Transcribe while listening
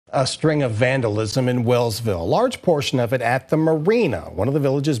A string of vandalism in Wellsville, a large portion of it at the marina, one of the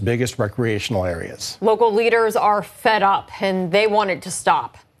village's biggest recreational areas. Local leaders are fed up and they want it to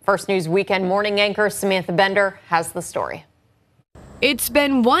stop. First News Weekend morning anchor Samantha Bender has the story. It's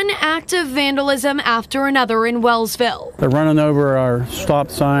been one act of vandalism after another in Wellsville. They're running over our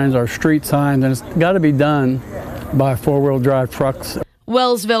stop signs, our street signs, and it's got to be done by four-wheel drive trucks.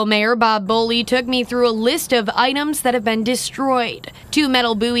 Wellsville Mayor Bob Boley took me through a list of items that have been destroyed. 2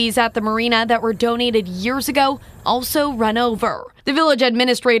 metal buoys at the marina that were donated years ago also run over. The village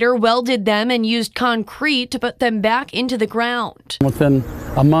administrator welded them and used concrete to put them back into the ground. Within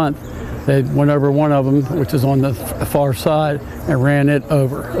a month, they went over one of them, which is on the far side, and ran it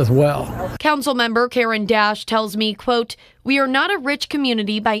over as well. Council member Karen Dash tells me, quote, "We are not a rich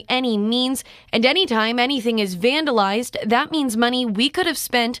community by any means, and anytime anything is vandalized, that means money we could have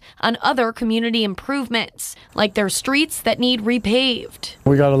spent on other community improvements, like their streets that need repaved."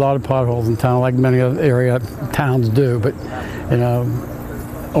 We got a lot of potholes in town, like many other area towns do, but, you know,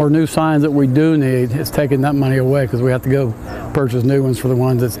 or new signs that we do need, it's taking that money away because we have to go purchase new ones for the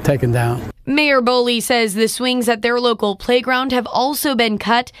ones that's taken down. Mayor Boley says the swings at their local playground have also been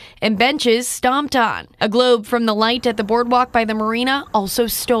cut and benches stomped on. A globe from the light at the boardwalk by the marina also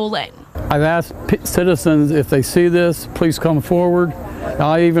stolen. I've asked citizens if they see this, please come forward.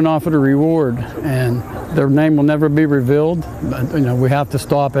 I even offered a reward, and their name will never be revealed, but, you know, we have to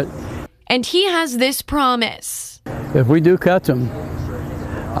stop it. And he has this promise. If we do catch them,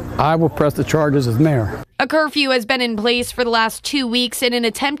 I will press the charges as mayor. A curfew has been in place for the last 2 weeks in an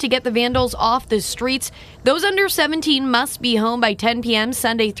attempt to get the vandals off the streets. Those under 17 must be home by 10 p.m.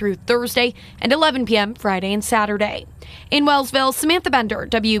 Sunday through Thursday and 11 p.m. Friday and Saturday. In Wellsville, Samantha Bender,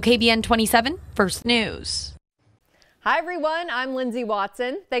 WKBN 27 First News. Hi everyone, I'm Lindsay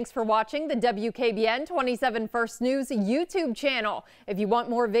Watson. Thanks for watching the WKBN 27 First News YouTube channel. If you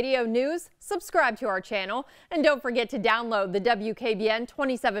want more video news, subscribe to our channel. And don't forget to download the WKBN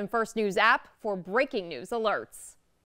 27 First News app for breaking news alerts.